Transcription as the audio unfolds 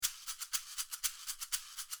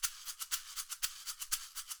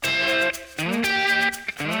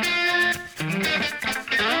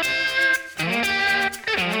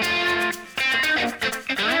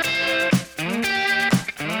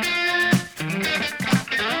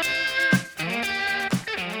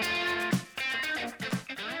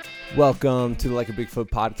Welcome to the Like a Bigfoot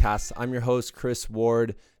podcast. I'm your host, Chris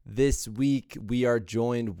Ward. This week, we are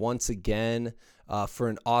joined once again for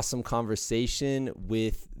an awesome conversation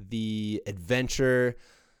with the adventurer,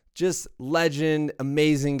 just legend,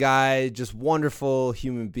 amazing guy, just wonderful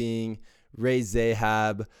human being, Ray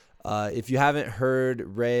Zahab. If you haven't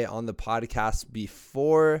heard Ray on the podcast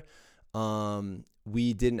before,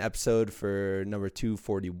 we did an episode for number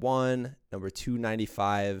 241, number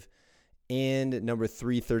 295, and number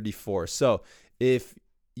 334. So if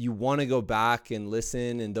you want to go back and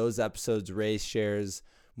listen, in those episodes, Ray shares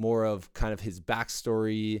more of kind of his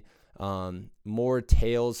backstory, more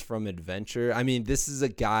tales from adventure. I mean, this is a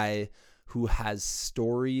guy who has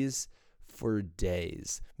stories for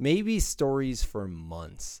days, maybe stories for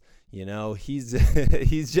months. You know, he's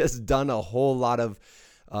just done a whole lot of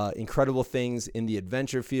incredible things in the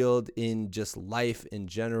adventure field, in just life in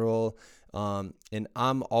general. And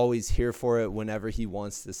I'm always here for it whenever he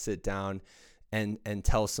wants to sit down and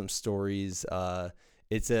tell some stories.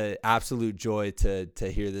 It's an absolute joy to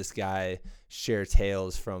hear this guy share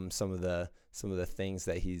tales from some of the things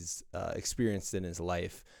that he's experienced in his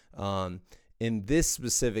life. In this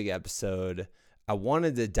specific episode, I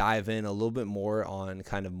wanted to dive in a little bit more on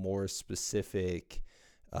kind of more specific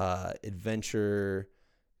adventure,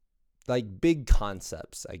 like big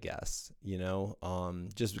concepts, I guess, you know,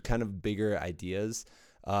 just kind of bigger ideas.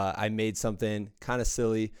 I made something kind of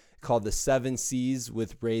silly called the 7 C's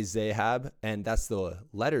with Ray Zahab, and that's the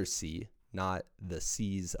letter C, not the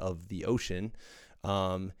seas of the ocean.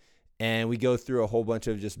 And we go through a whole bunch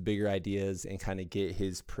of just bigger ideas and kind of get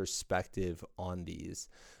his perspective on these.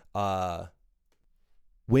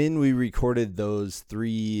 When we recorded those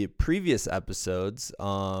 3 previous episodes,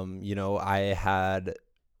 I had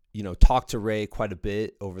talked to Ray quite a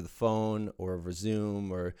bit over the phone or over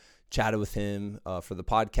Zoom, or chatted with him for the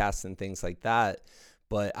podcast and things like that.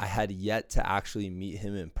 But I had yet to actually meet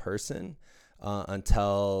him in person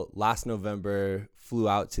until last November. Flew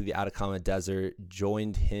out to the Atacama Desert,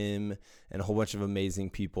 joined him and a whole bunch of amazing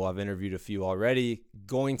people. I've interviewed a few already,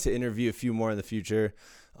 going to interview a few more in the future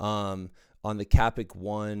on the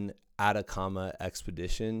Contentment Atacama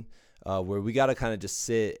expedition, where we got to kind of just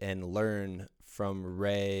sit and learn from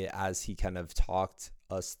Ray as he kind of talked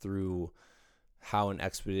us through how an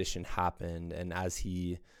expedition happened, and as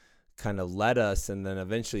he kind of led us and then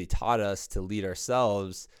eventually taught us to lead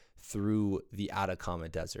ourselves through the Atacama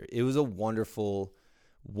Desert. It was a wonderful,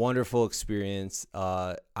 wonderful experience.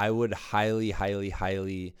 I would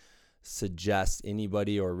highly suggest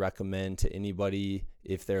anybody, or recommend to anybody,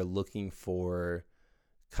 if they're looking for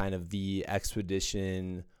kind of the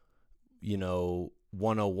expedition,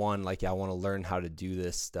 101, like, I want to learn how to do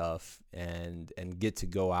this stuff and get to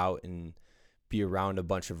go out and be around a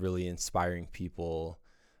bunch of really inspiring people.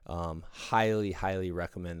 Highly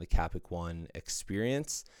recommend the Contentment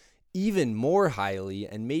experience. Even more highly,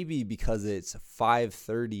 and maybe because it's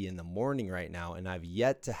 5:30 in the morning right now and I've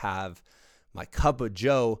yet to have my cup of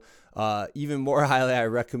joe, even more highly I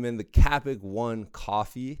recommend the Contentment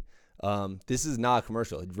coffee. This is not a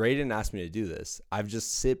commercial. Ray didn't ask me to do this. I've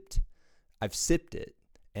sipped it,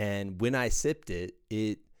 and when I sipped it,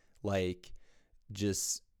 it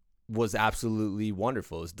just was absolutely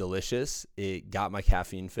wonderful. It was delicious. It got my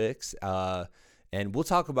caffeine fix. And we'll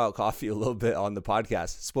talk about coffee a little bit on the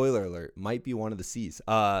podcast. Spoiler alert, might be one of the C's.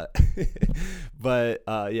 But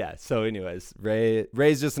yeah, so anyways,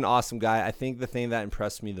 Ray's just an awesome guy. I think the thing that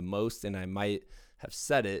impressed me the most, and I might have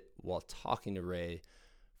said it while talking to Ray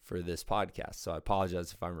for this podcast, so I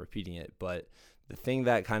apologize if I'm repeating it, but the thing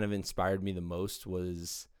that kind of inspired me the most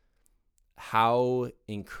was how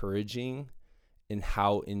encouraging and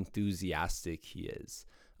how enthusiastic he is.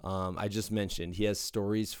 I just mentioned he has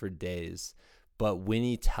stories for days, but when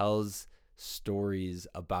he tells stories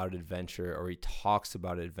about adventure, or he talks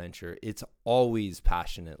about adventure, it's always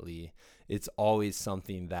passionately. It's always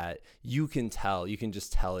something that you can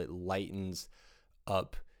just tell it lightens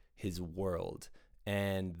up his world.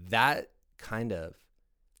 And that kind of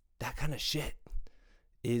shit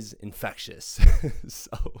is infectious.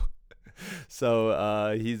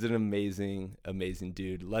 So he's an amazing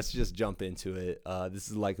dude. Let's just jump into it. This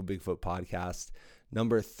is Like a Bigfoot podcast,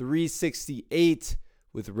 number 368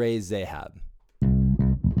 with Ray Zahab.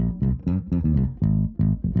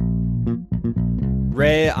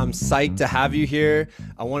 Ray, I'm psyched to have you here.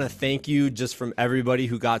 I want to thank you just from everybody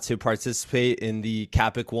who got to participate in the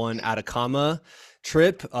Contentment Atacama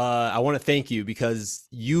trip. I want to thank you because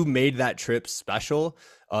you made that trip special.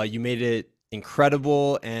 You made it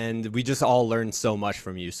incredible, and we just all learned so much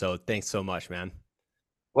from you. So thanks so much, man.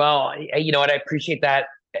 Well, you know what? I appreciate that.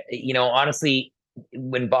 Honestly,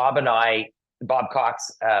 when Bob and I Bob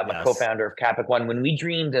Cox, my Yes. co-founder of Capic One, when we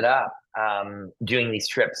dreamed it up, doing these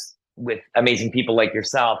trips with amazing people like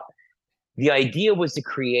yourself, the idea was to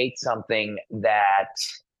create something that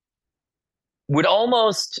would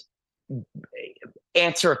almost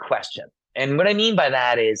answer a question. And what I mean by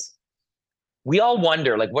that is we all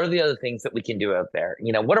wonder, like, what are the other things that we can do out there?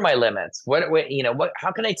 What are my limits?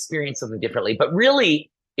 How can I experience something differently? But really,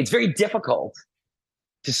 it's very difficult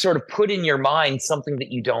to sort of put in your mind something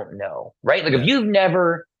that you don't know, right? Like if Yeah. you've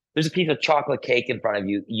never, there's a piece of chocolate cake in front of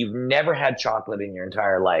you, you've never had chocolate in your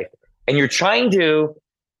entire life, and you're trying to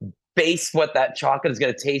base what that chocolate is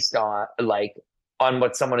going to taste on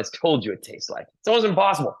what someone has told you it tastes like. It's almost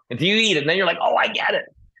impossible until you eat it, and then you're like, oh, I get it.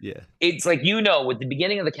 Yeah. It's like, with the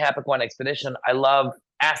beginning of the Capic One expedition, I love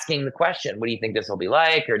asking the question, what do you think this will be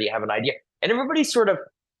like? Or do you have an idea? And everybody's sort of,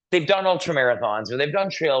 they've done ultra marathons, or they've done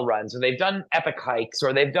trail runs, or they've done epic hikes,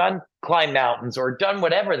 or they've done climb mountains, or done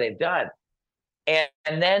whatever they've done. And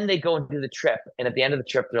then they go and do the trip. And at the end of the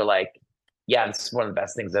trip, they're like, yeah, this is one of the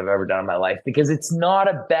best things I've ever done in my life, because it's not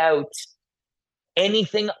about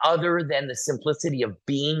anything other than the simplicity of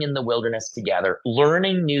being in the wilderness together,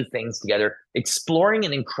 learning new things together, exploring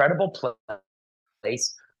an incredible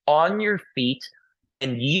place on your feet,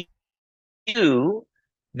 and you,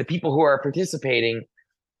 the people who are participating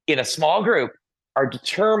in a small group, are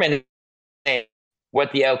determining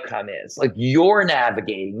what the outcome is. Like you're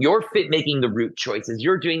navigating, you're making the route choices,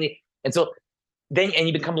 you're doing and so then, and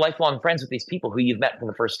you become lifelong friends with these people who you've met for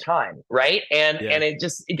the first time, right? And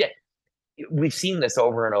Yeah. we've seen this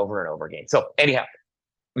over and over and over again. So anyhow, it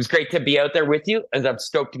was great to be out there with you, and I'm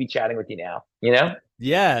stoked to be chatting with you now.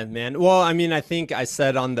 Yeah, man. Well, I mean, I think I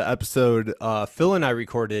said on the episode Phil and I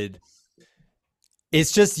recorded,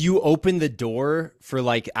 it's just you open the door for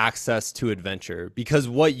like access to adventure, because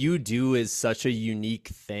what you do is such a unique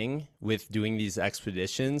thing with doing these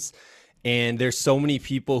expeditions. And there's so many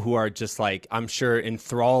people who are just like, I'm sure,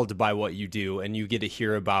 enthralled by what you do, and you get to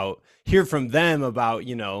hear from them about,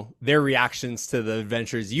 their reactions to the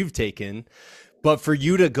adventures you've taken. But for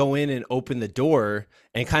you to go in and open the door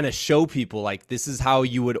and kind of show people like, this is how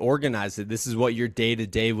you would organize it, this is what your day to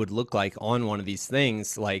day would look like on one of these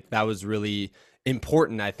things, like that was really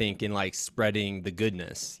important, I think, in like spreading the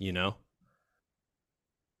goodness.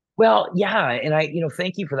 Well, yeah, and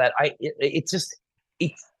thank you for that. It's just,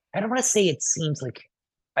 it's. I don't want to say it seems like,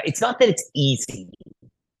 it's not that it's easy,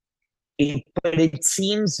 but it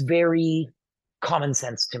seems very common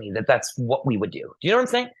sense to me that that's what we would do. Do you know what I'm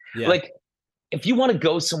saying? Yeah. Like, if you want to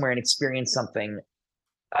go somewhere and experience something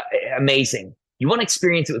uh, amazing, you want to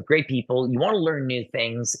experience it with great people, you want to learn new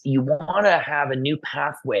things, you want to have a new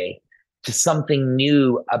pathway to something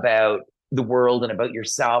new about the world and about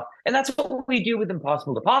yourself. And that's what we do with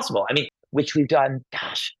Impossible to Possible. I mean, which we've done,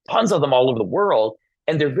 gosh, tons of them all over the world.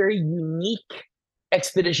 And they're very unique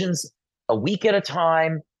expeditions, a week at a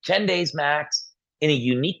time, 10 days max, in a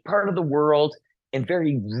unique part of the world, and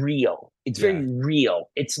very real. It's Yeah. very real.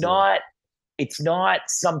 Cool. It's not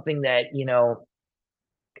something that,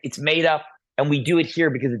 it's made up and we do it here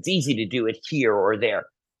because it's easy to do it here or there.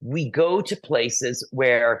 We go to places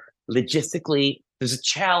where logistically there's a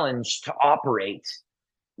challenge to operate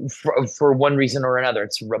for one reason or another.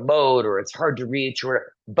 It's remote or it's hard to reach,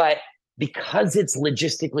 but because it's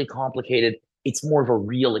logistically complicated, it's more of a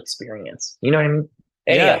real experience. You know what I mean?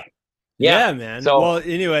 Yeah. Anyhow, yeah. Yeah, man. So Well,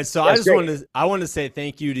 anyway, so that's great. I want to say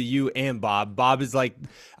thank you to you and Bob. Bob is like,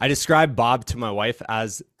 I described Bob to my wife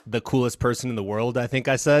as the coolest person in the world, I think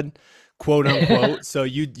I said, quote unquote. So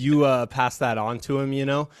you pass that on to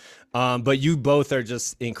him. But you both are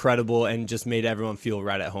just incredible and just made everyone feel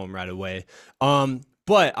right at home right away.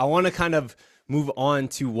 But I want to kind of move on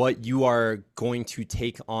to what you are going to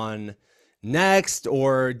take on next,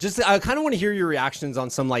 or just I kind of want to hear your reactions on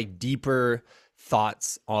some like deeper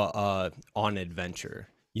thoughts on adventure.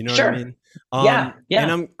 You know what I Sure. mean? Yeah.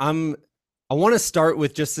 And Yeah. I want to start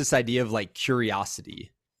with just this idea of like curiosity.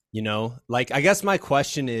 Like I guess my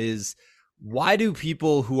question is, why do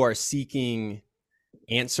people who are seeking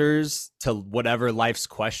answers to whatever life's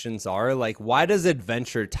questions are, like why does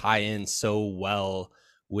adventure tie in so well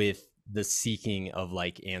with the seeking of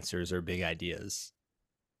like answers or big ideas?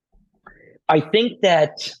 I think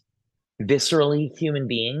that viscerally human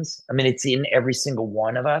beings, I mean, it's in every single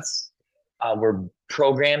one of us. We're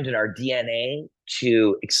programmed in our DNA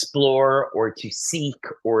to explore or to seek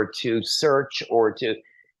or to search or to,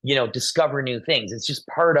 discover new things. It's just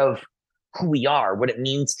part of who we are, what it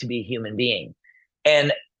means to be a human being.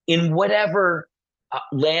 And in whatever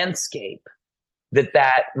landscape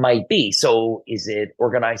that might be. So is it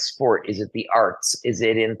organized sport? Is it the arts? Is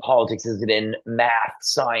it in politics? Is it in math,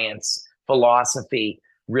 science, philosophy,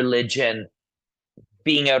 religion?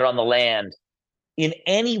 being out on the land. In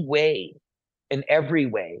any way, in every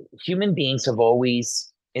way, human beings have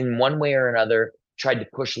always, in one way or another, tried to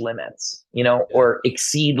push limits, or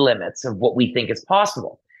exceed limits of what we think is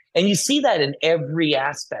possible. And you see that in every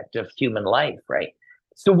aspect of human life, right?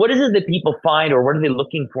 So what is it that people find, or what are they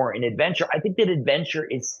looking for in adventure? I think that adventure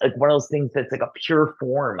is like one of those things that's like a pure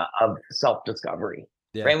form of self-discovery,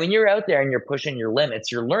 right? When you're out there and you're pushing your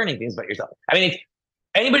limits, you're learning things about yourself. I mean,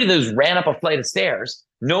 anybody who's ran up a flight of stairs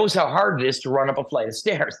knows how hard it is to run up a flight of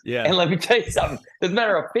stairs. Yeah. And let me tell you something, doesn't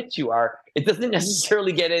matter how fit you are, it doesn't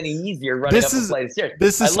necessarily get any easier running up a flight of stairs.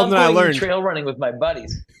 This is something I learned. Trail running with my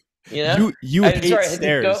buddies. You hate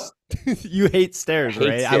stairs. You hate stairs,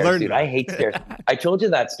 right? I learned. Dude, I hate stairs. I told you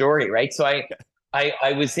that story, right? So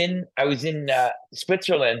I was in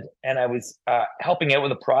Switzerland, and I was helping out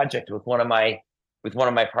with a project with one of my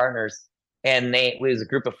partners, and it was a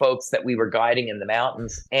group of folks that we were guiding in the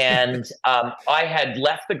mountains. And I had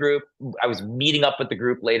left the group. I was meeting up with the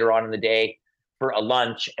group later on in the day for a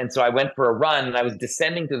lunch, and so I went for a run. And I was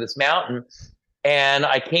descending through this mountain, and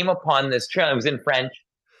I came upon this trail. It was in French.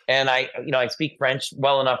 And I speak French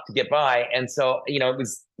well enough to get by. And so, it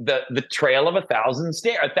was the trail of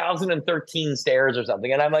 1,013 stairs or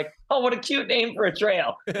something. And I'm like, oh, what a cute name for a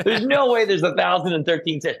trail. There's no way there's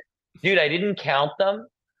 1,013 stairs. Dude, I didn't count them,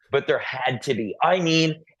 but there had to be. I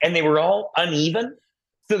mean, and they were all uneven.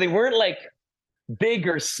 So they weren't like big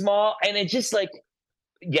or small. And it just like,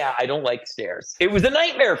 yeah, I don't like stairs. It was a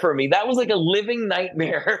nightmare for me. That was like a living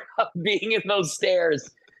nightmare of being in those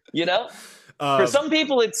stairs, For some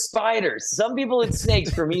people, it's spiders. Some people, it's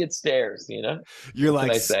snakes. For me, it's stairs, You're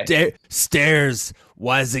like, stairs.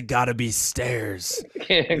 Why has it got to be stairs?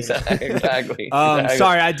 Exactly.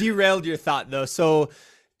 Sorry, I derailed your thought, though. So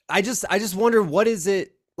I just wonder, what is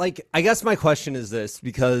it? Like, I guess my question is this,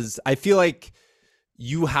 because I feel like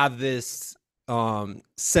you have this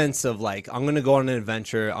sense of like, I'm going to go on an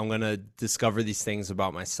adventure. I'm going to discover these things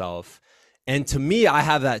about myself. And to me, I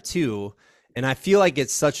have that too. And I feel like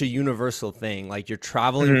it's such a universal thing. Like, you're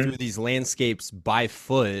traveling through these landscapes by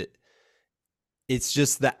foot. It's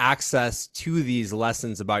just the access to these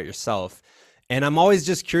lessons about yourself. And I'm always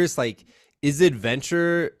just curious, like, is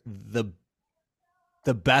adventure the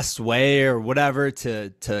best way or whatever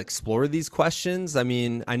to explore these questions? I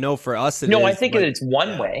mean, I know for us, I think it's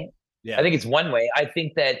one way. Yeah. I think it's one way. I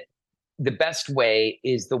think that the best way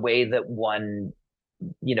is the way that one,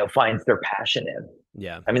 finds their passion in.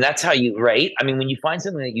 Yeah. I mean, that's how right? I mean, when you find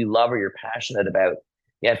something that you love or you're passionate about,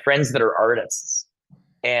 you have friends that are artists,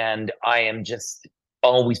 and I am just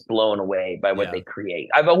always blown away by what they create.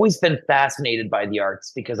 I've always been fascinated by the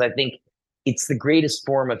arts because I think it's the greatest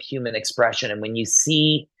form of human expression. And when you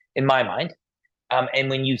see, in my mind, and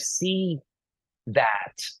when you see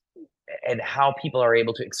that and how people are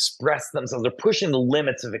able to express themselves, they're pushing the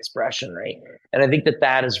limits of expression, right? And I think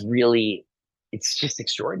that is really, it's just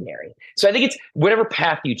extraordinary. So I think it's whatever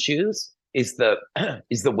path you choose is the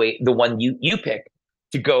way, the one you pick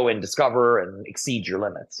to go and discover and exceed your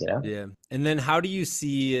limits, Yeah. And then how do you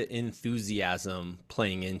see enthusiasm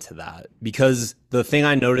playing into that? Because the thing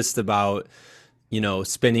I noticed about,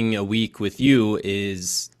 spending a week with you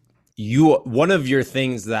is one of your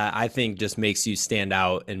things that I think just makes you stand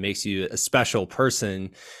out and makes you a special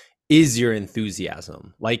person is your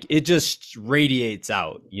enthusiasm. Like, it just radiates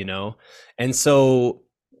out, And so,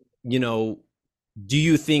 do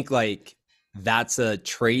you think like that's a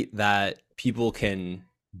trait that people can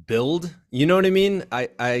build? You know what I mean?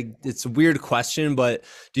 It's a weird question, but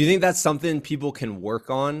do you think that's something people can work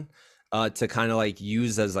on to kind of like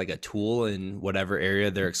use as like a tool in whatever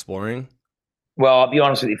area they're exploring? Well, I'll be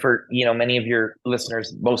honest with you, for, many of your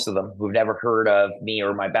listeners, most of them who've never heard of me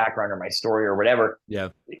or my background or my story or whatever. Yeah.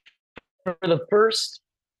 For the first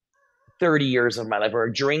 30 years of my life, or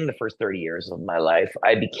during the first 30 years of my life,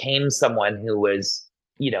 I became someone who was,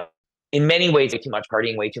 in many ways, way too much,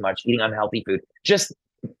 partying way too much, eating unhealthy food, just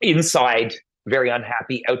inside very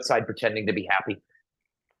unhappy, outside pretending to be happy.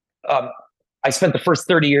 I spent the first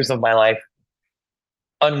 30 years of my life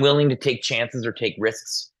unwilling to take chances or take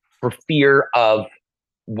risks for fear of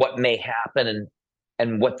what may happen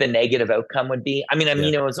and what the negative outcome would be. I mean,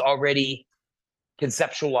 it was already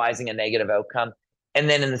conceptualizing a negative outcome. And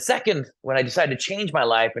then in the second, when I decided to change my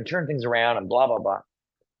life and turn things around and blah, blah, blah,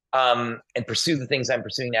 and pursue the things I'm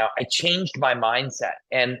pursuing now, I changed my mindset.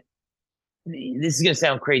 And this is going to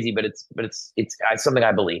sound crazy, but it's something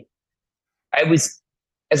I believe. I was,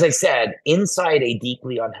 as I said, inside a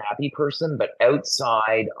deeply unhappy person, but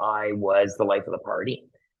outside I was the life of the party.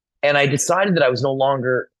 And I decided that I was no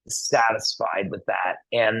longer satisfied with that,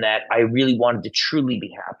 and that I really wanted to truly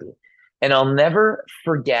be happy. And I'll never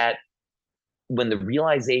forget when the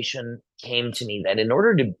realization came to me that in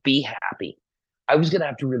order to be happy, I was going to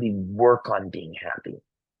have to really work on being happy.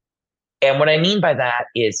 And what I mean by that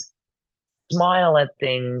is smile at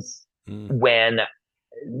things when,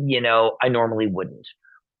 I normally wouldn't,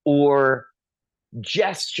 or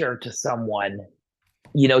gesture to someone,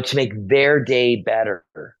 to make their day better,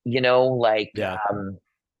 you know what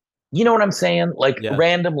I'm saying? Like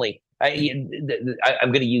randomly, I'm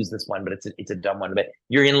going to use this one, but it's a dumb one, but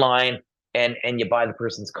you're in line and you buy the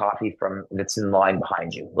person's coffee that's in line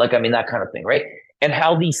behind you. Like, I mean, that kind of thing. Right. And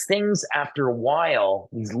how these things, after a while,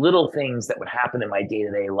 these little things that would happen in my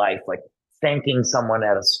day-to-day life, like thanking someone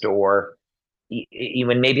at a store,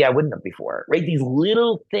 even maybe I wouldn't have before, right? These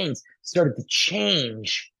little things started to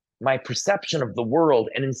change my perception of the world.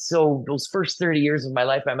 And so those first 30 years of my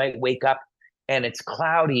life, I might wake up and it's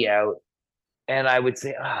cloudy out and I would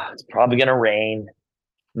say, it's probably going to rain.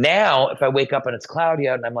 Now, if I wake up and it's cloudy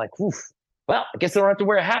out and I'm like, oof, well, I guess I don't have to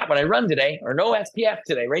wear a hat when I run today, or no SPF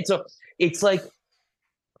today, right? So it's like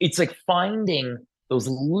finding those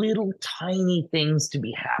little tiny things to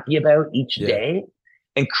be happy about each day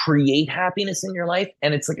and create happiness in your life.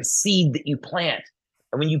 And it's like a seed that you plant.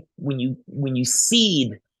 And when you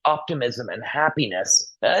seed optimism and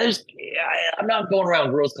happiness, I'm not going around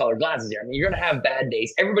with rose-colored glasses here. I mean, you're going to have bad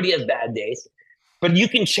days. Everybody has bad days, but you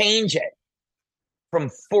can change it from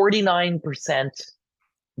 49%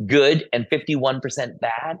 good and 51%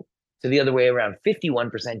 bad to the other way around,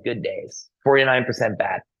 51% good days, 49%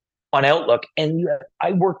 bad on Outlook. And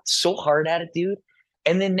I worked so hard at it, dude.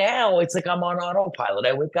 And then now it's like I'm on autopilot.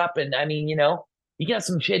 I wake up and I mean, you got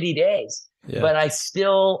some shitty days, but I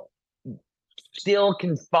still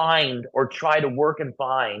can find or try to work and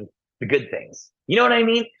find the good things. You know what I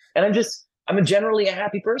mean? And I'm generally a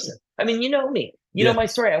happy person. I mean, you know me, you know my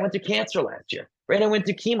story. I went to cancer last year, right? I went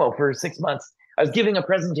to chemo for 6 months. I was giving a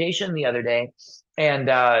presentation the other day and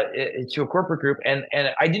to a corporate group. And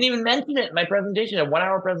I didn't even mention it in my presentation, a 1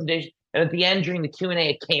 hour presentation. And at the end during the Q&A,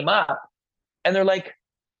 it came up and they're like,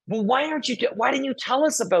 well, why didn't you tell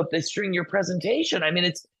us about this during your presentation? I mean,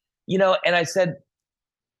 it's, and I said,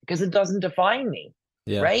 because it doesn't define me,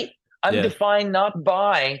 right? I'm defined not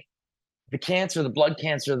by the cancer, the blood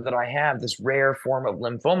cancer that I have, this rare form of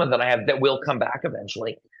lymphoma that I have that will come back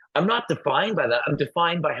eventually. I'm not defined by that. I'm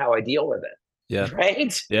defined by how I deal with it. Yeah.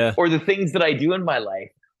 Right? Yeah. Or the things that I do in my life,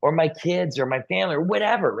 or my kids, or my family, or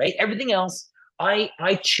whatever, right? Everything else,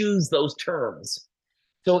 I choose those terms.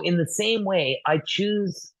 So in the same way, I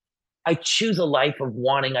choose a life of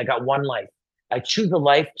wanting, I got one life. I choose a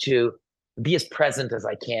life to be as present as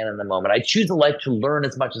I can in the moment. I choose a life to learn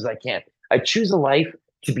as much as I can. I choose a life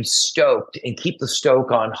to be stoked and keep the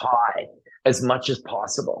stoke on high as much as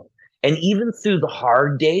possible. And even through the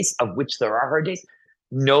hard days, of which there are hard days,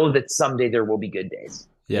 know that someday there will be good days.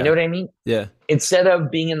 Yeah. You know what I mean? Yeah. Instead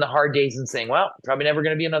of being in the hard days and saying, well, probably never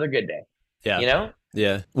going to be another good day. Yeah.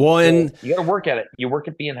 Yeah. Well, and you got to work at it. You work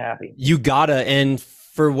at being happy. You gotta. And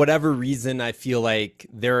for whatever reason, I feel like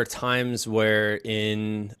there are times where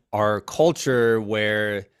in our culture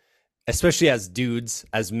where, especially as dudes,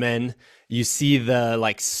 as men, you see the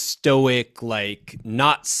like stoic, like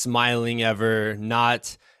not smiling ever,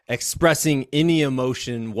 not expressing any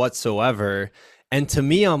emotion whatsoever. And to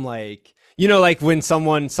me, I'm like, like when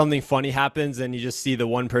something funny happens and you just see the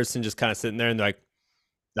one person just kind of sitting there and they're like,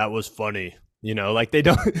 that was funny. Like they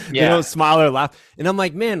don't smile or laugh. And I'm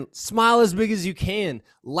like, man, smile as big as you can,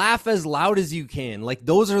 laugh as loud as you can. Like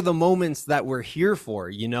those are the moments that we're here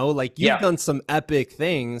for, like you've done some epic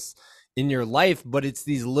things in your life, but it's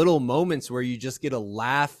these little moments where you just get to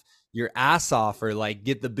laugh your ass off or like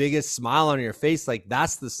get the biggest smile on your face. Like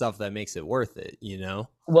that's the stuff that makes it worth it,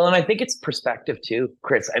 Well, and I think it's perspective too,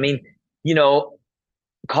 Chris. I mean,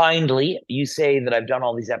 kindly, you say that I've done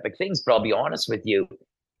all these epic things, but I'll be honest with you.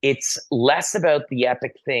 It's less about the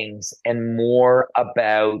epic things and more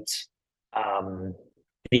about the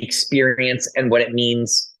experience and what it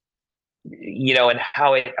means, and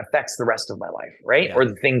how it affects the rest of my life, right? Yeah. Or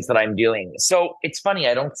the things that I'm doing. So it's funny,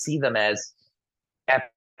 I don't see them as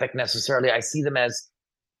epic necessarily. I see them as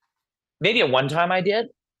maybe at one time I did.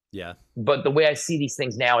 Yeah. But the way I see these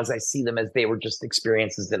things now is I see them as they were just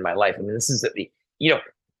experiences in my life. I mean, this is,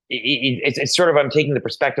 it's sort of, I'm taking the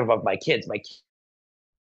perspective of my kids. My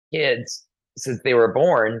kids, since they were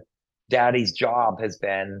born, daddy's job has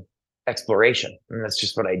been exploration. And that's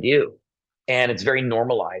just what I do. And it's very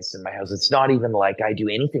normalized in my house. It's not even like I do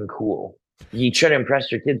anything cool. You try to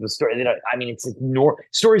impress your kids with stories. It's like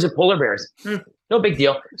stories of polar bears. No big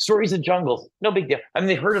deal. Stories of jungles. No big deal. I mean,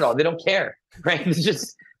 they've heard it all. They don't care, right? It's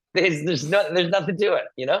just, there's nothing to it,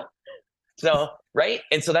 So, right.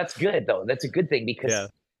 And so that's good though. That's a good thing because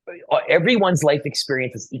everyone's life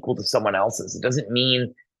experience is equal to someone else's. It doesn't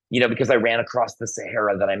mean, because I ran across the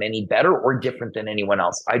Sahara that I'm any better or different than anyone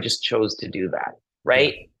else. I just chose to do that.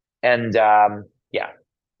 Right. Yeah. And yeah.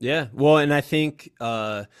 Yeah. Well, and I think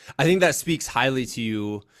that speaks highly to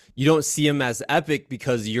you. You don't see them as epic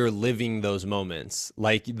because you're living those moments.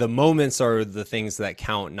 Like the moments are the things that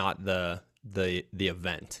count, not the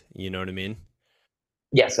event. You know what I mean?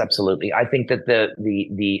 Yes, absolutely. I think that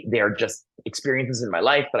they are just experiences in my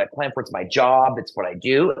life that I plan for. It's my job. It's what I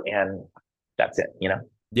do, and that's it.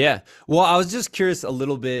 Yeah. Well, I was just curious a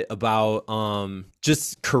little bit about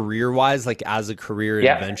just career-wise, like as a career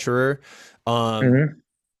adventurer.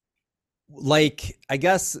 Like, I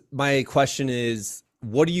guess my question is,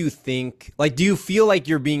 what do you think? Like, do you feel like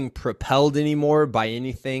you're being propelled anymore by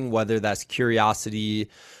anything, whether that's curiosity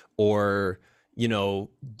or,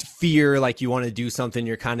 fear, like you want to do something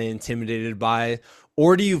you're kind of intimidated by?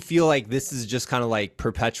 Or do you feel like this is just kind of like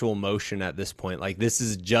perpetual motion at this point? Like this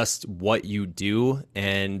is just what you do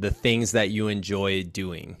and the things that you enjoy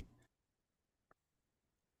doing?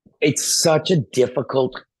 It's such a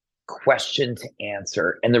difficult question to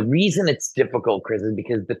answer. And the reason it's difficult, Chris, is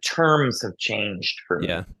because the terms have changed for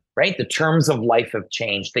me, right? The terms of life have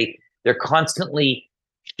changed. They're constantly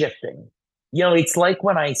shifting. It's like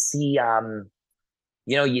when I see,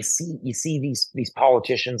 you see these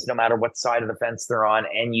politicians, no matter what side of the fence they're on,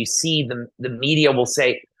 and you see the media will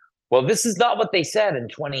say, well, this is not what they said in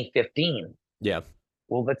 2015. Yeah.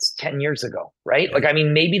 Well, that's 10 years ago, right? Yeah. Like, I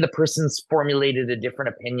mean, maybe the person's formulated a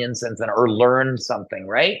different opinion since then or learned something,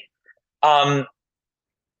 right? The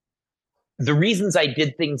reasons I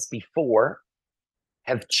did things before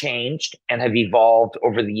have changed and have evolved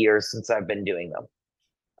over the years since I've been doing them.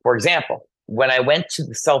 For example, when I went to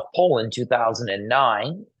the South Pole in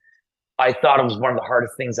 2009, I thought it was one of the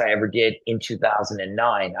hardest things I ever did in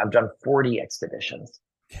 2009. I've done 40 expeditions.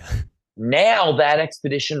 Yeah. Now that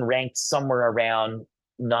expedition ranked somewhere around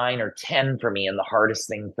 9 or 10 for me in the hardest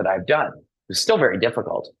things that I've done. It's still very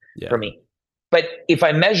difficult for me. But if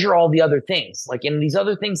I measure all the other things, like in these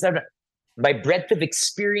other things, my breadth of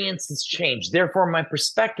experience has changed. Therefore, my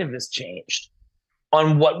perspective has changed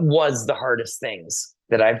on what was the hardest things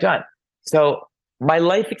that I've done. So my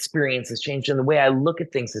life experience has changed and the way I look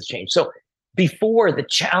at things has changed. So before, the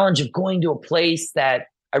challenge of going to a place that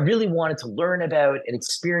I really wanted to learn about and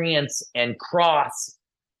experience and cross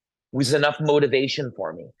was enough motivation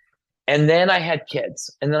for me. And then I had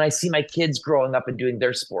kids, and then I see my kids growing up and doing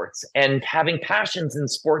their sports and having passions in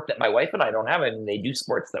sport that my wife and I don't have. I mean, they do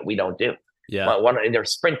sports that we don't do. Yeah. They're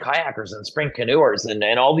sprint kayakers and sprint canoers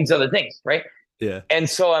and all these other things, right? Yeah. And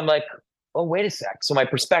so I'm like, oh, wait a sec. So my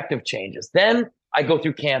perspective changes. Then I go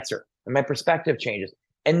through cancer and my perspective changes.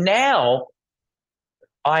 And now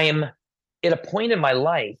I am at a point in my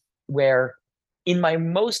life where in my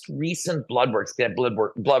most recent blood work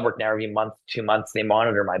now every month, 2 months, they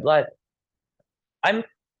monitor my blood. I'm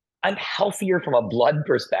healthier from a blood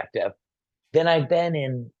perspective than I've been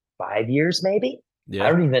in 5 years, maybe. Yeah.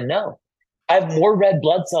 I don't even know. I have more red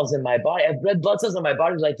blood cells in my body. I have red blood cells in my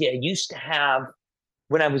body like I used to have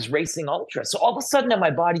when I was racing ultra. So all of a sudden now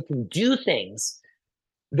my body can do things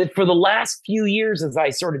that for the last few years, as I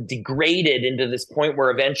sort of degraded into this point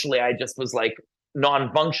where eventually I just was like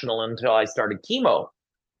non-functional until I started chemo,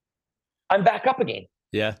 I'm back up again.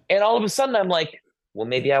 Yeah. And all of a sudden I'm like, well,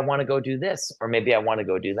 maybe I want to go do this, or maybe I want to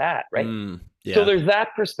go do that, right? Yeah. So there's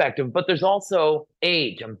that perspective, but there's also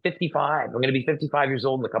age. I'm 55. I'm going to be 55 years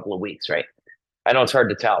old in a couple of weeks, right? I know it's hard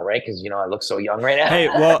to tell, right? Because, I look so young right now. Hey,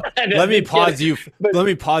 well, let me pause you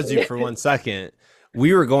for 1 second.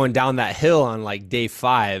 We were going down that hill on like day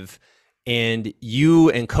 5, and you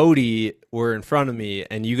and Cody were in front of me,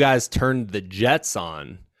 and you guys turned the jets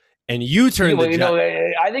on. And you turned the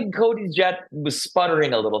jet. I think Cody's jet was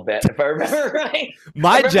sputtering a little bit, if I remember right.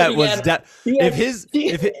 My jet was if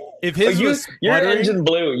his was sputtering, your engine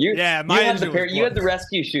blew. You had the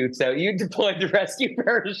rescue chutes out. You deployed the rescue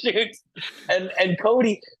parachutes, and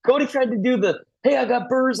Cody tried to do the hey, I got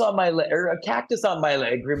burrs on my leg or a cactus on my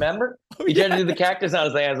leg. Remember? He tried to do the cactus. I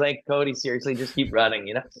was like, Cody, seriously, just keep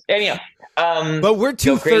running. Anyhow. But we're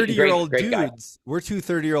two 30-year-old dudes. Guy. We're two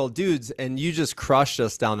 30-year-old dudes, and you just crushed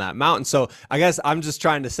us down that mountain. So I guess I'm just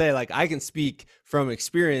trying to say, like, I can speak from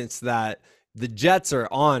experience that the jets are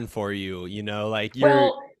on for you. Like you're.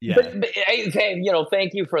 Well, yeah. But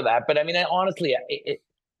thank you for that. But I mean, honestly,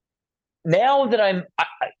 now that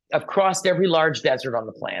I've crossed every large desert on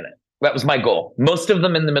the planet. That was my goal. Most of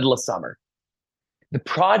them in the middle of summer. The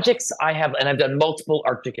projects I have, and I've done multiple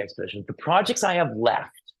Arctic expeditions, the projects I have left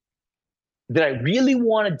that I really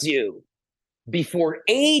want to do before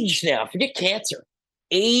age now, forget cancer,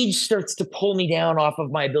 age starts to pull me down off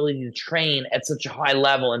of my ability to train at such a high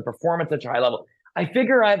level and perform at such a high level. I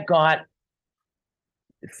figure I've got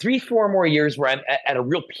 3-4 more years where I'm at a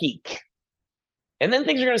real peak. And then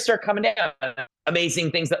things are going to start coming down.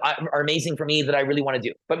 Amazing things that are amazing for me that I really want to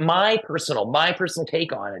do. But my personal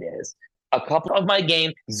take on it is a couple of my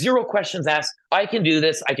game, 0 questions asked. I can do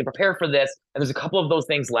this. I can prepare for this. And there's a couple of those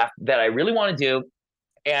things left that I really want to do.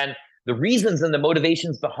 And the reasons and the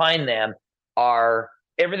motivations behind them are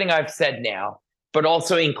everything I've said now, but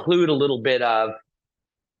also include a little bit of,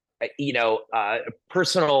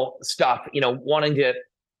 personal stuff, wanting to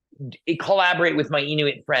collaborate with my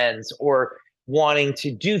Inuit friends, or wanting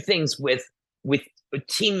to do things with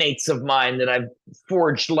teammates of mine that I've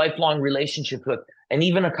forged lifelong relationships with, and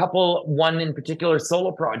even one in particular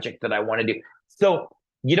solo project that I want to do. So,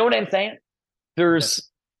 you know what I'm saying? There's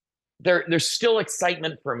still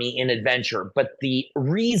excitement for me in adventure, but the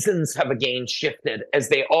reasons have again shifted, as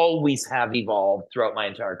they always have evolved throughout my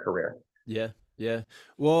entire career. Yeah. Yeah.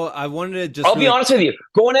 Well, I wanted to just, I'll be honest with you,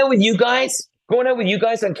 going out with you guys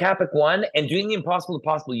on Capic I and doing the Impossible to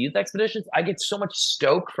Possible youth expeditions, I get so much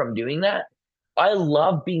stoke from doing that. I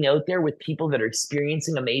love being out there with people that are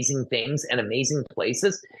experiencing amazing things and amazing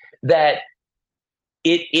places, that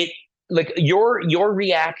it like your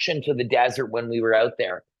reaction to the desert when we were out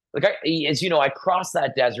there. Like, as you know, I crossed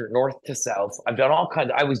that desert north to south. I've done all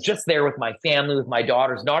kinds. I was just there with my family, with my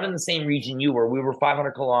daughters, not in the same region you were. We were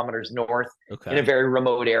 500 kilometers north in a very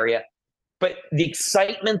remote area. But the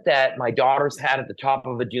excitement that my daughters had at the top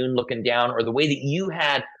of a dune looking down, or the way that you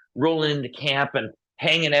had rolling into camp and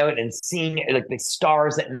hanging out and seeing like the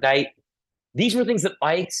stars at night, these were things that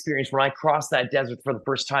I experienced when I crossed that desert for the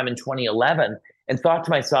first time in 2011, and thought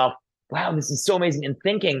to myself, wow, this is so amazing. And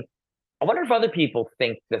thinking, I wonder if other people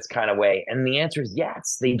think this kind of way. And the answer is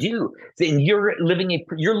yes, they do. And you're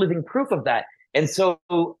living proof of that. And so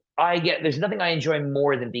there's nothing I enjoy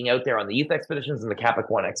more than being out there on the youth expeditions and the Capic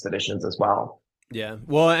I expeditions as well. Yeah.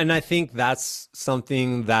 Well, and I think that's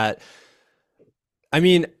something that, I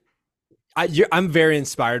mean, I'm very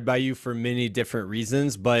inspired by you for many different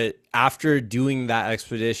reasons, but after doing that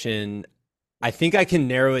expedition, I think I can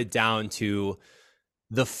narrow it down to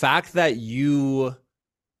the fact that you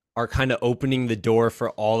are kind of opening the door for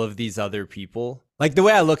all of these other people. Like, the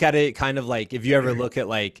way I look at it, kind of like if you ever look at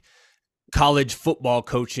like college football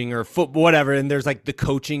coaching or football, whatever, and there's like the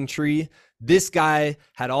coaching tree. This guy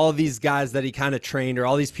had all these guys that he kind of trained, or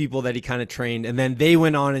all these people that he kind of trained, and then they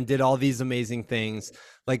went on and did all these amazing things.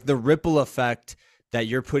 Like the ripple effect that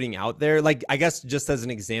you're putting out there. Like, I guess just as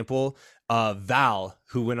an example, Val,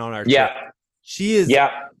 who went on our trip, she is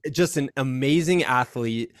just an amazing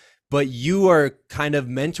athlete, but you are kind of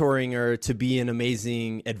mentoring her to be an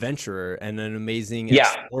amazing adventurer and an amazing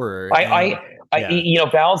explorer.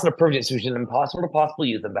 Val's an approved, she's an Impossible to Possible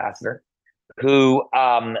youth ambassador who,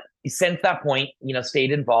 since that point,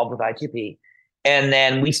 stayed involved with I2P. And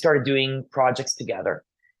then we started doing projects together.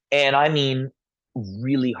 And I mean,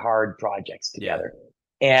 really hard projects together.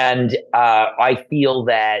 Yeah. And I feel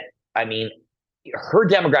that, her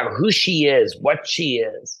demographic, who she is, what she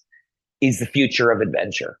is the future of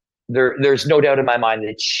adventure. There's no doubt in my mind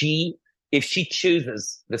that if she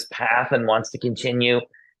chooses this path and wants to continue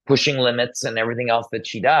pushing limits and everything else that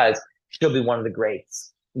she does, she'll be one of the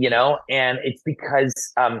greats, and it's because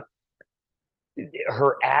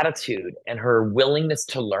her attitude and her willingness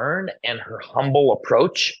to learn and her humble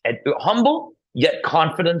yet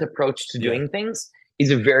confident approach to doing things is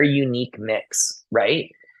a very unique mix, right?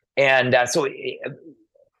 And so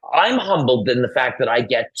I'm humbled in the fact that I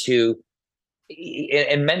get to,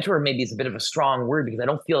 and mentor maybe is a bit of a strong word, because I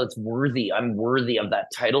don't feel I'm worthy of that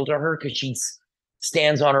title to her, because she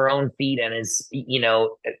stands on her own feet and is,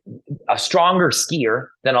 a stronger skier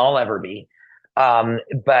than I'll ever be.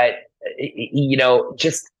 But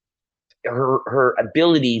just her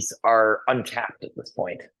abilities are untapped at this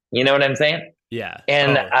point. You know what I'm saying? Yeah.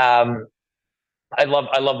 And I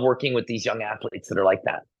love working with these young athletes that are like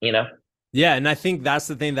that, Yeah. And I think that's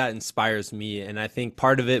the thing that inspires me. And I think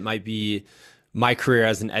part of it might be my career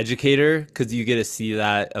as an educator, because you get to see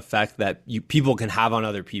that effect that people can have on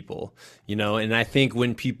other people, and I think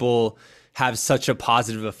when people have such a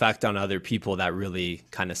positive effect on other people, that really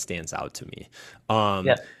kind of stands out to me.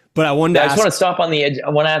 But I wanted to just want to stop on the edge. I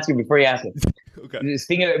want to ask you before you ask me. Okay.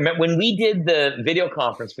 Speaking of, when we did the video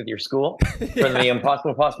conference with your school for the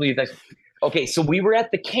Impossible Possible Youth. Okay, so we were at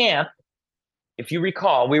the camp. If you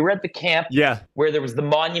recall, we were at the camp where there was the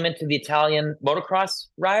monument to the Italian motocross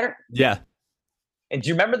rider. Yeah. And do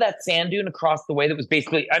you remember that sand dune across the way that was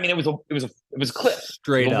basically, it was a cliff.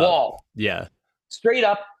 Straight up. Wall. Yeah. Straight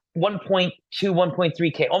up 1.2,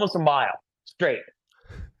 1.3K, almost a mile straight.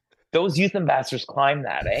 those youth ambassadors climb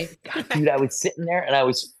that, eh? God, dude, I was sitting there and I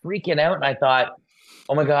was freaking out, and I thought,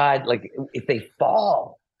 oh my God, like if they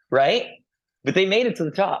fall, right? But they made it to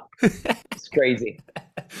the top. It's crazy.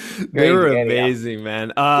 They were Anyhow. amazing,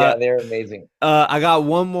 man. Yeah, they're amazing. I got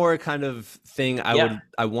one more kind of thing Yeah.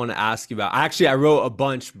 I want to ask you about. Actually, I wrote a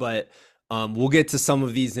bunch, but we'll get to some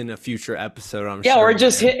of these in a future episode, I'm sure. Yeah, or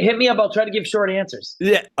just hit me up. I'll try to give short answers.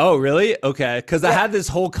 Yeah. Oh, really? Okay. Because I Yeah. had this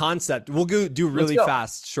whole concept. We'll do really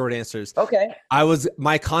fast short answers. Okay.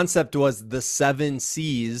 My concept was the 7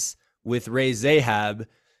 C's with Ray Zahab.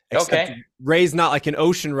 Except Ray's not like an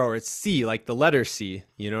ocean rower. It's C, like the letter C.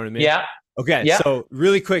 You know what I mean? Yeah. Okay. Yeah. So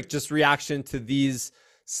really quick, just reaction to these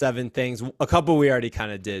 7 things. A couple we already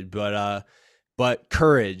kind of did, but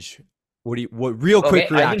courage. What real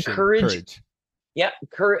quick reaction? I think courage. Yeah.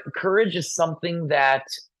 Courage is something that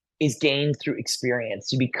is gained through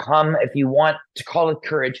experience. You become, if you want to call it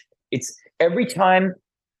courage, it's every time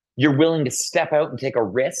you're willing to step out and take a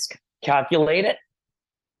risk, calculate it,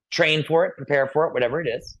 train for it, prepare for it, whatever it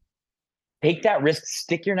is. Take that risk,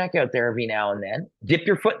 stick your neck out there every now and then, dip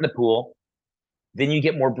your foot in the pool. Then you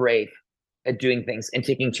get more brave at doing things and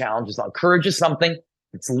taking challenges on. Courage is something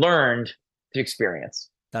that's learned through experience.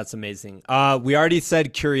 That's amazing. We already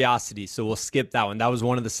said curiosity, so we'll skip that one. That was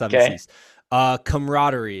one of the 7 C's.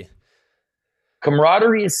 Camaraderie.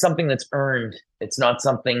 Camaraderie is something that's earned. It's not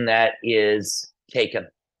something that is taken.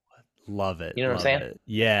 Love it. You know what I'm saying? It.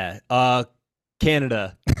 Yeah.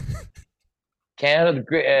 Canada. Canada,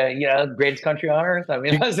 the greatest country on earth. I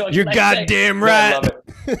mean, you're goddamn right. I love it.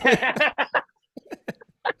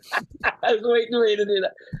 I was waiting for you to do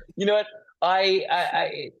that. You know what?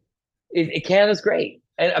 Canada's great,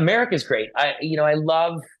 and America's great. I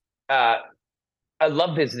love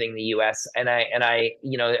visiting the U.S. and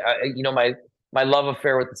my love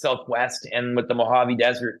affair with the Southwest and with the Mojave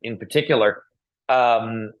Desert in particular.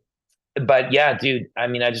 But yeah, dude, I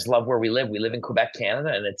mean, I just love where we live. We live in Quebec, Canada,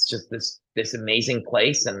 and it's just this amazing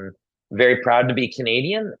place, and very proud to be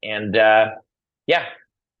Canadian. And yeah.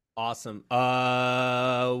 Awesome.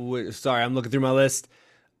 Sorry, I'm looking through my list.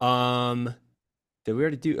 Did we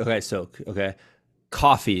already do? Okay.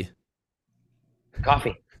 Coffee.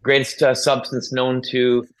 Greatest substance known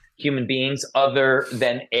to human beings other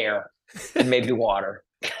than air and maybe water.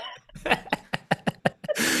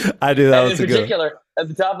 I do that. In particular, at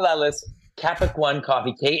the top of that list, Capik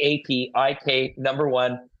coffee, KAPIK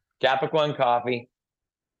 #1, Capik coffee.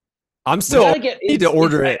 I'm still need to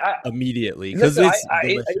order it immediately because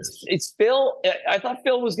it's Phil. I thought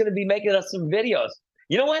Phil was going to be making us some videos.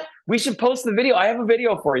 You know what? We should post the video. I have a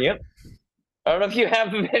video for you. I don't know if you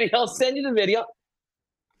have the video. I'll send you the video.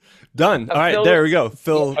 Done. All right, there we go.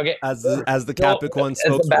 Phil as the Capik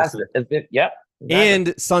spokesperson. Yeah. And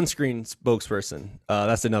sunscreen spokesperson.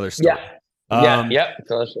 That's another story. Yeah.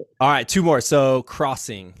 All right, 2 more. So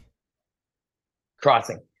crossing.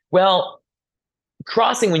 Well,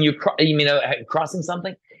 crossing when crossing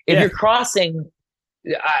something. If you're crossing,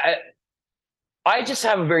 I just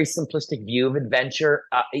have a very simplistic view of adventure.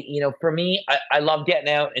 For me, I love getting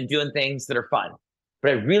out and doing things that are fun,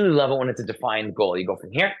 but I really love it when it's a defined goal. You go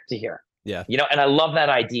from here to here. Yeah. And I love that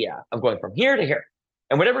idea of going from here to here.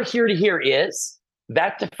 And whatever here to here is,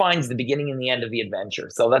 that defines the beginning and the end of the adventure.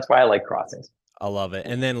 So that's why I like crossings. I love it.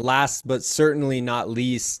 And then last but certainly not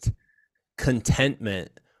least,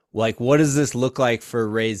 contentment. Like, what does this look like for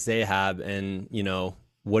Ray Zahab? And,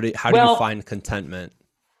 how do you find contentment?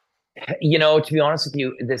 To be honest with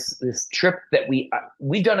you, this trip that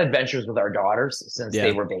we've done adventures with our daughters since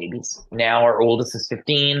they were babies. Now our oldest is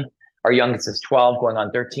 15, our youngest is 12, going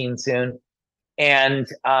on 13 soon. And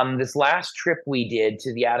this last trip we did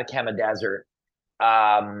to the Atacama Desert,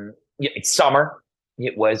 it's summer.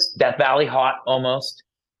 It was Death Valley hot almost.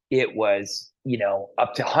 It was,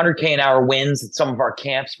 up to 100K an hour winds at some of our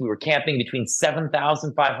camps. We were camping between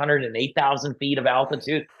 7,500 and 8,000 feet of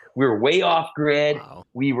altitude. We were way off grid. Wow.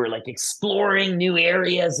 We were like exploring new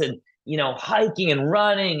areas and, hiking and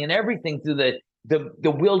running and everything through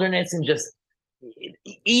the wilderness and just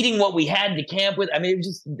eating what we had to camp with. I mean, it was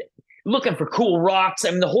just looking for cool rocks.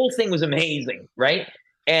 I mean, the whole thing was amazing, right?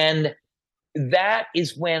 And that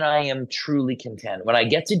is when I am truly content. When I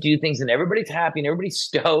get to do things and everybody's happy and everybody's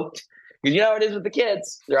stoked. Because you know how it is with the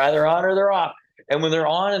kids. They're either on or they're off. And when they're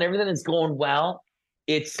on and everything is going well,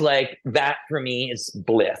 it's like that for me is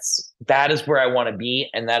bliss. That is where I want to be.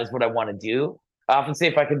 And that is what I want to do. I often say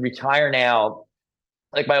if I could retire now,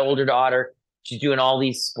 like my older daughter, she's doing all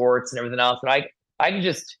these sports and everything else. And I can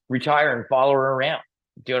just retire and follow her around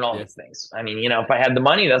doing all these things. I mean, if I had the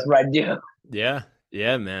money, that's what I'd do. Yeah.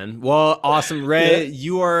 Yeah, man. Well, awesome. Ray,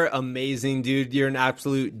 you are amazing, dude. You're an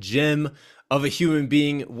absolute gem. of a human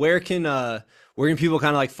being. Where can people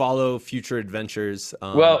kind of like follow future adventures?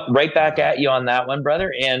 Well, right back at you on that one,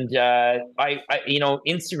 brother. And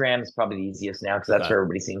Instagram is probably the easiest now because that's Okay. where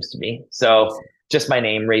everybody seems to be. So just my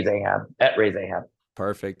name, Ray Zahab, at Ray Zahab.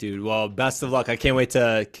 Perfect, dude. Well, best of luck. I can't wait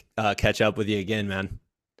to catch up with you again, man.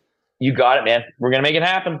 You got it, man. We're going to make it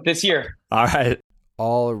happen this year. All right.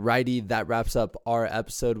 Alrighty, that wraps up our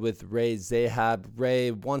episode with Ray Zahab. Ray,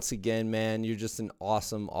 once again, man, you're just an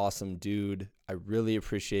awesome, awesome dude. I really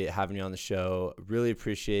appreciate having you on the show. Really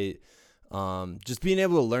appreciate just being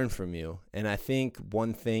able to learn from you. And I think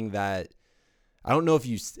one thing that I don't know if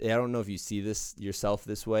you see this yourself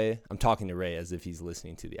this way. I'm talking to Ray as if he's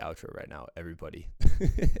listening to the outro right now, everybody.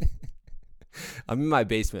 I'm in my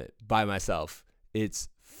basement by myself. It's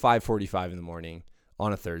 5:45 in the morning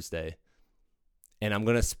on a Thursday. And I'm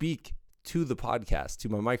going to speak to the podcast, to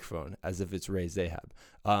my microphone, as if it's Ray Zahab.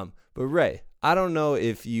 But Ray, I don't know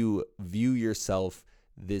if you view yourself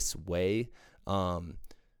this way,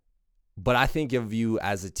 but I think of you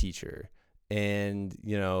as a teacher. And,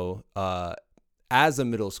 as a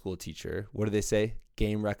middle school teacher, what do they say?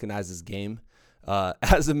 Game recognizes game.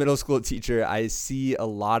 As a middle school teacher, I see a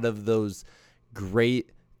lot of those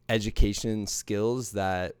great education skills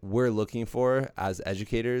that we're looking for as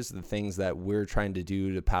educators, the things that we're trying to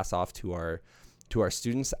do to pass off to our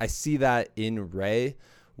students. I see that in Ray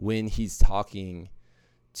when he's talking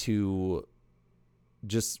to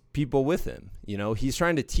just people with him. He's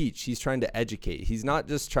trying to teach, he's trying to educate. He's not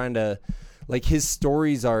just trying to, like, his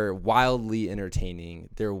stories are wildly entertaining.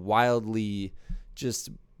 They're wildly just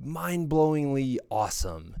mind-blowingly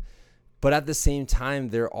awesome. But at the same time,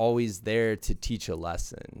 they're always there to teach a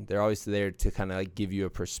lesson. They're always there to kind of like give you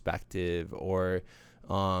a perspective or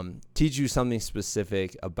teach you something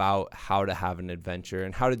specific about how to have an adventure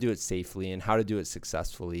and how to do it safely and how to do it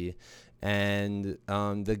successfully. And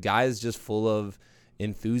the guy is just full of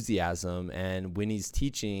enthusiasm. And when he's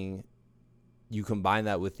teaching, you combine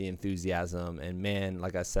that with the enthusiasm. And man,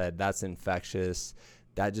 like I said, that's infectious.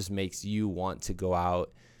 That just makes you want to go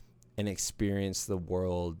out and experience the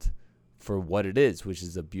world for what it is, which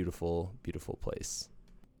is a beautiful, beautiful place.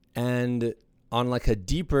 And on like a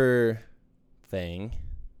deeper thing,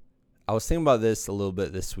 I was thinking about this a little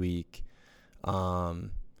bit this week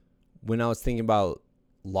when I was thinking about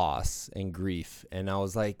loss and grief. And I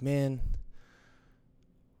was like, man,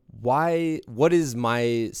 what is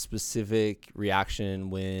my specific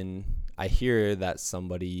reaction when I hear that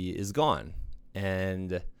somebody is gone?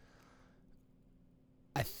 And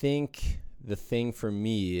I think the thing for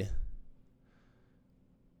me,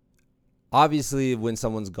 obviously, when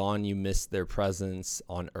someone's gone, you miss their presence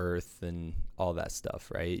on earth and all that stuff,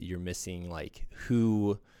 right? You're missing like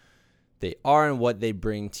who they are and what they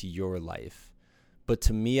bring to your life. But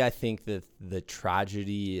to me, I think that the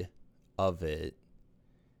tragedy of it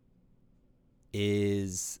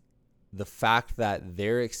is the fact that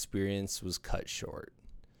their experience was cut short.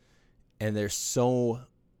 And there's so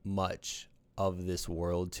much of this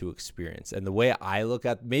world to experience. And the way I look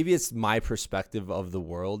at, maybe it's my perspective of the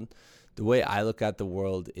world. The way I look at the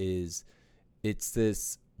world is it's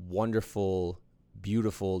this wonderful,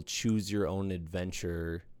 beautiful, choose your own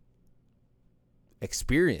adventure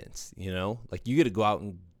experience, like you get to go out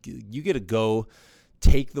and you get to go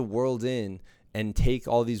take the world in and take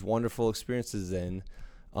all these wonderful experiences in,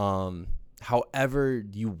 however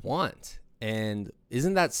you want. And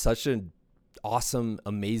isn't that such an awesome,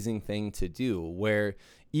 amazing thing to do, where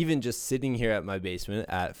even just sitting here at my basement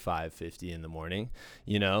at 5:50 in the morning,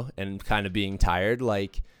 and kind of being tired,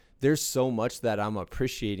 like there's so much that I'm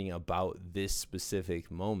appreciating about this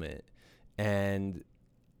specific moment. And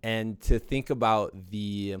to think about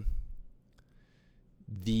the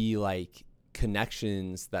like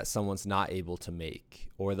connections that someone's not able to make,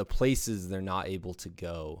 or the places they're not able to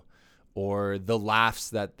go, or the laughs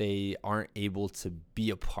that they aren't able to be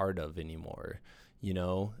a part of anymore.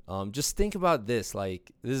 Just think about this.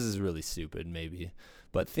 Like, this is really stupid maybe,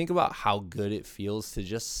 but think about how good it feels to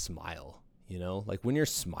just smile. Like when you're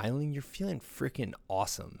smiling, you're feeling freaking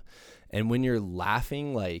awesome. And when you're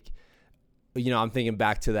laughing, like, I'm thinking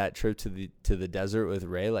back to that trip to the desert with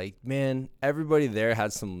Ray. Like, man, everybody there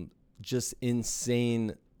had some just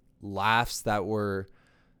insane laughs that were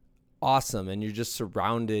awesome. And you're just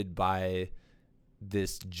surrounded by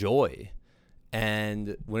this joy.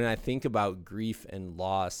 And when I think about grief and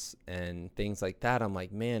loss and things like that, I'm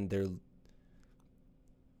like, man,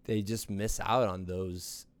 they just miss out on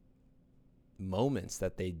those moments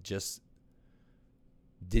that they just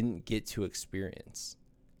didn't get to experience.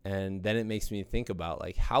 And then it makes me think about,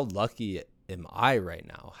 like, how lucky am I right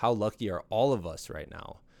now? How lucky are all of us right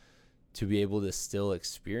now to be able to still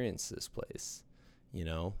experience this place, you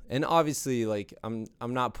know? And obviously, like, I'm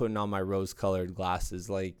not putting on my rose-colored glasses.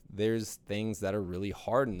 Like, there's things that are really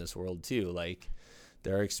hard in this world too. Like,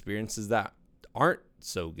 there are experiences that aren't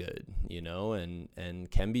so good, you know, and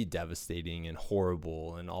can be devastating and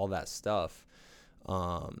horrible and all that stuff.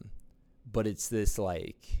 But it's this,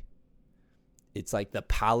 like, it's like the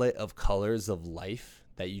palette of colors of life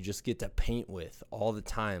that you just get to paint with all the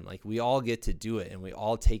time. Like, we all get to do it and we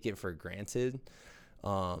all take it for granted.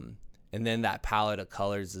 And then that palette of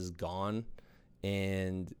colors is gone.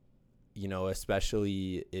 And, you know,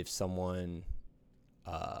 especially if someone,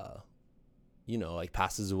 you know, like,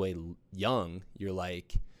 passes away young, you're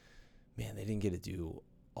like, man, they didn't get to do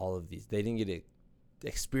all of these. They didn't get to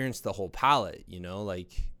experience the whole palette, you know,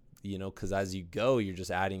 like, you know, because as you go, you're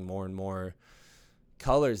just adding more and more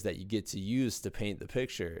colors that you get to use to paint the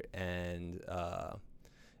picture. And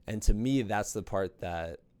to me, that's the part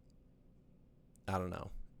that, I don't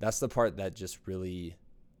know, that's the part that just really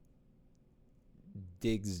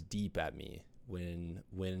digs deep at me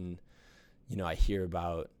when, you know, I hear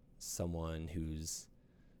about someone who's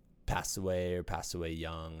passed away or passed away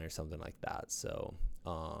young or something like that. So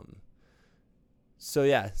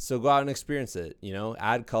yeah, so go out and experience it, you know,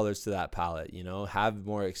 add colors to that palette, you know, have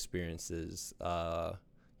more experiences. You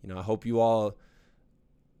know, I hope you all,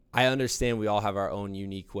 I understand we all have our own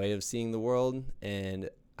unique way of seeing the world, and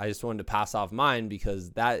I just wanted to pass off mine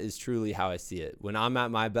because that is truly how I see it. When I'm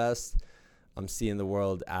at my best, I'm seeing the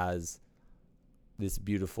world as this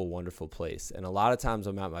beautiful, wonderful place. And a lot of times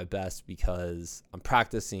I'm at my best because I'm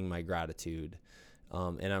practicing my gratitude,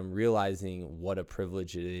 and I'm realizing what a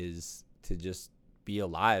privilege it is to just be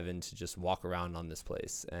alive and to just walk around on this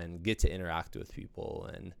place and get to interact with people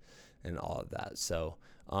and all of that. So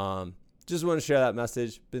just want to share that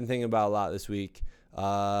message. Been thinking about a lot this week.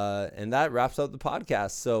 And that wraps up the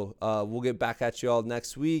podcast. So we'll get back at you all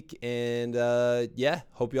next week. And yeah,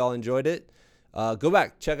 hope you all enjoyed it. Go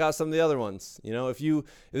back, check out some of the other ones. You know, if this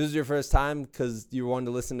is your first time because you wanted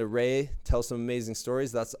to listen to Ray tell some amazing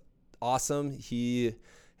stories, that's awesome.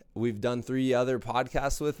 We've done 3 other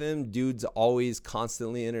podcasts with him. Dude's always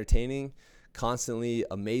constantly entertaining, constantly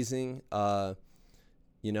amazing.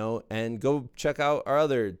 You know, and go check out our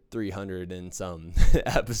other 300 and some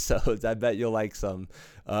episodes. I bet you'll like some.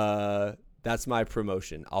 That's my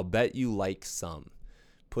promotion. I'll bet you like some.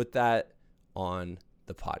 Put that on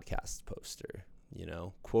the podcast poster, you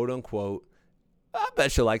know, quote unquote. I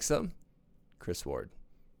bet you'll like some. Chris Ward.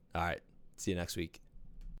 All right. See you next week.